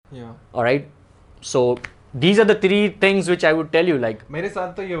Alright. So these are the three things which I would tell you. Like मेरे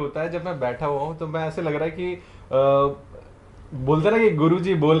साथ तो ये होता है, जब मैं बैठा हुआ हूँ तो मैं ऐसे लग रहा है कि बोलते ना कि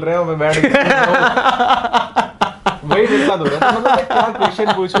गुरुजी बोल रहे हो, मैं बैठ के सुन रहा हूँ। वही मेरे साथ हो रहा है. तो मतलब मैं क्या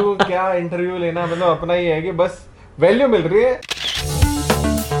क्वेश्चन पूछूं, क्या इंटरव्यू लेना, मतलब अपना ही है कि बस वैल्यू मिल रही है.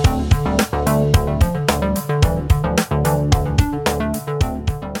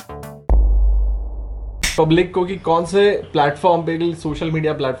 पब्लिक को कि कौन से प्लेटफॉर्म पे, सोशल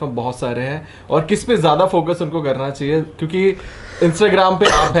मीडिया प्लेटफॉर्म बहुत सारे हैं और किस पे ज़्यादा फोकस उनको करना चाहिए, क्योंकि इंस्टाग्राम पे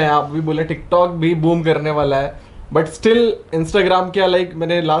आप हैं, आप भी बोले टिकटॉक भी बूम करने वाला है, बट स्टिल इंस्टाग्राम क्या, लाइक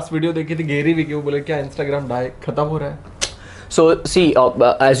मैंने लास्ट वीडियो देखी थी गैरी वी की, वो बोले क्या इंस्टाग्राम खत्म हो रहा है. So see,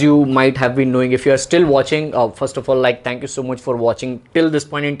 as you might have been knowing, if you are still watching, first of all, like thank you so much for watching till this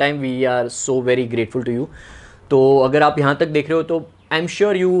point in time. We are so very grateful to you. तो अगर आप यहाँ तक देख रहे हो तो I am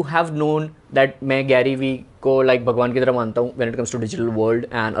sure you have known that मैं गैरी वी को लाइक भगवान की तरह मानता हूँ when it comes to digital world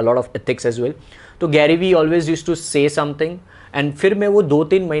and a lot of ethics as well. तो Gary Vee always used to say something and फिर मैं वो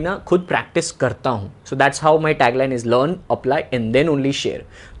 2-3 महीना खुद प्रैक्टिस करता हूँ. So that's how my tagline is learn, apply and then only share.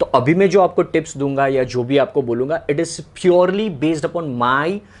 तो अभी मैं जो आपको टिप्स दूंगा या जो भी आपको बोलूँगा, it is purely based upon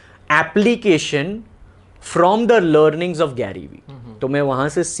my application from the learnings of Gary Vee. तो मैं वहाँ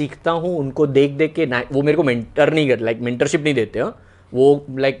से सीखता हूँ, उनको देख देख के. वो मेरे को मेंटर नहीं कर, लाइक मेंटरशिप नहीं देते हैं वो,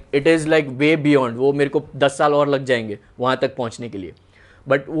 like it is like way beyond. वो मेरे को 10 साल और लग जाएंगे वहाँ तक पहुँचने के लिए,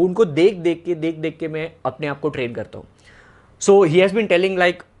 बट वो उनको देख देख के मैं अपने आप को ट्रेन करता हूँ. So he has been telling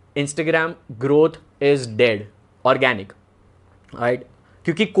like Instagram growth is dead, organic, right?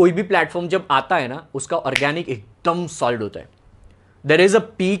 क्योंकि कोई भी प्लेटफॉर्म जब आता है ना, उसका ऑर्गेनिक एकदम सॉलिड होता है. There is a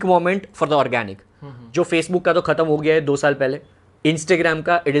peak moment for the organic. जो फेसबुक का तो खत्म हो गया है 2 साल पहले, इंस्टाग्राम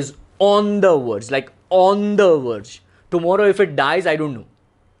का it is on the verge, like on the verge. Tomorrow if it dies, I don't know,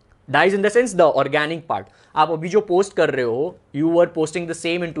 dies in the sense the organic part. आप अभी जो पोस्ट कर रहे हो, you are posting the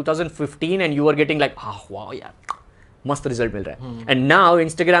same in 2015 and you are getting like wow यार मस्त result मिल रहा है. And now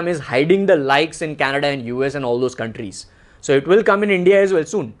Instagram is hiding the likes in Canada and US and all those countries. So it will come in India as well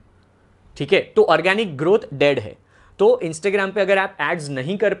soon. ठीक है, तो organic growth dead है. तो Instagram पे अगर आप एड्स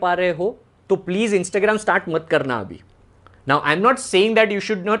नहीं कर पा रहे हो तो प्लीज इंस्टाग्राम स्टार्ट मत करना अभी. Now I am not saying that you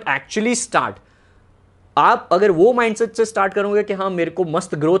should not actually start. आप अगर वो माइंडसेट से स्टार्ट करोगे कि हाँ मेरे को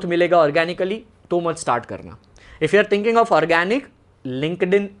मस्त ग्रोथ मिलेगा ऑर्गेनिकली, तो मत स्टार्ट करना. If you are thinking of organic,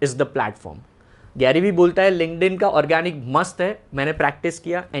 LinkedIn is the platform. Gary भी बोलता है लिंक्डइन का ऑर्गेनिक मस्त है, मैंने प्रैक्टिस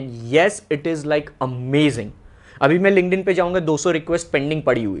किया and yes it is like amazing. अभी मैं लिंक्डइन पे जाऊंगा, 200 रिक्वेस्ट पेंडिंग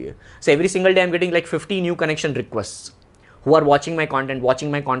पड़ी हुई है. So every single day I am getting like 50 new connection request who are watching my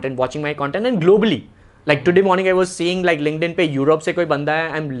content and globally. Like today morning I was seeing like LinkedIn पे Europe से कोई बंदा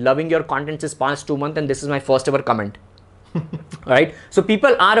है, I am loving your content since past 2 months and this is my first ever comment. Right? So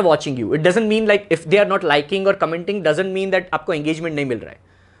people are watching you. It doesn't mean like if they are not liking or commenting doesn't mean that आपको engagement नहीं मिल रहा है.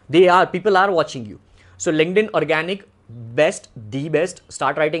 People are watching you. So LinkedIn organic, best, the best.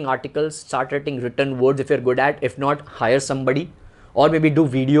 Start writing articles, start writing written words if you're good at. If not, hire somebody or maybe do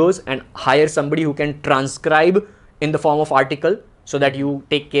videos and hire somebody who can transcribe in the form of article so that you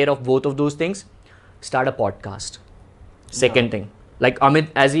take care of both of those things. Start a podcast. Second thing. Like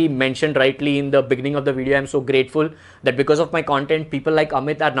Amit, as he mentioned rightly in the beginning of the video, I'm so grateful that because of my content, people like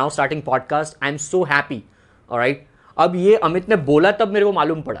Amit are now starting podcasts. I'm so happy. Alright. अब ये अमित ने बोला तब मेरे को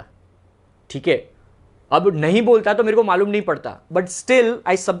मालूम पड़ा. ठीक है, अब नहीं बोलता तो मेरे को मालूम नहीं पड़ता. But still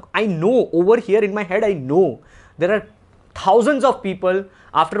I know over here in my head, I know there are thousands of people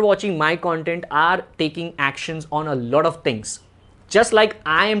after watching my content are taking actions on a lot of things. Just like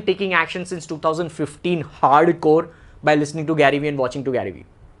I am taking action since 2015 hardcore by listening to Gary Vee and watching to Gary Vee.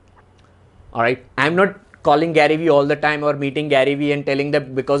 Alright, I am not calling Gary Vee all the time or meeting Gary Vee and telling that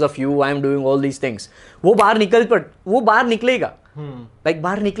because of you I am doing all these things. वो बाहर निकलेगा. Like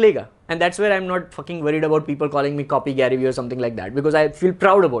बाहर निकलेगा. And that's where I am not fucking worried about people calling me copy Gary Vee or something like that because I feel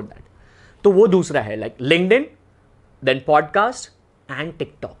proud about that. तो वो दूसरा है, like LinkedIn, then podcast and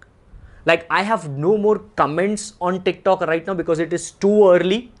TikTok. Like I have no more comments on TikTok right now because it is too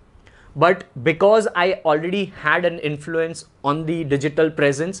early. But because I already had an influence on the digital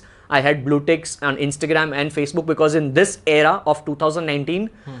presence, I had blue ticks on Instagram and Facebook because in this era of 2019,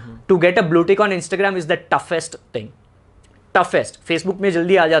 to get a blue tick on Instagram is the toughest thing. Toughest. Facebook में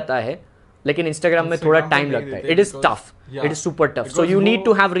जल्दी आ जाता है, लेकिन Instagram में थोड़ा time लगता है. It is tough. It is super tough. So you need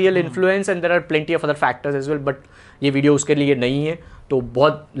to have real influence and there are plenty of other factors as well. But ये वीडियो उसके लिए नहीं है, तो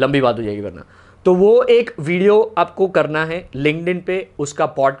बहुत लंबी बात हो जाएगी वरना. तो वो एक वीडियो आपको करना है लिंक्डइन पे, उसका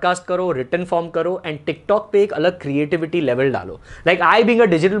पॉडकास्ट करो, रिटन फॉर्म करो एंड टिकटॉक पे एक अलग क्रिएटिविटी लेवल डालो. Like I being a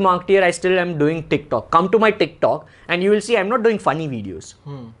digital marketer, I still am doing TikTok. Come to my TikTok and you will see I am not doing funny videos,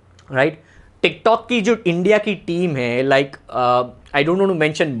 right? TikTok की जो India की team है, like I don't want to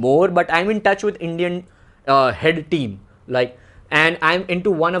mention more, but I am in touch with Indian head team, like, and I'm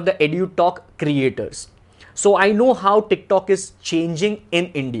into one of the EduTalk creators, so I know how TikTok is changing in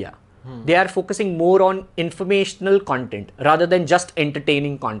India. They are focusing more on informational content rather than just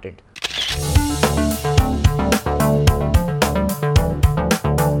entertaining content.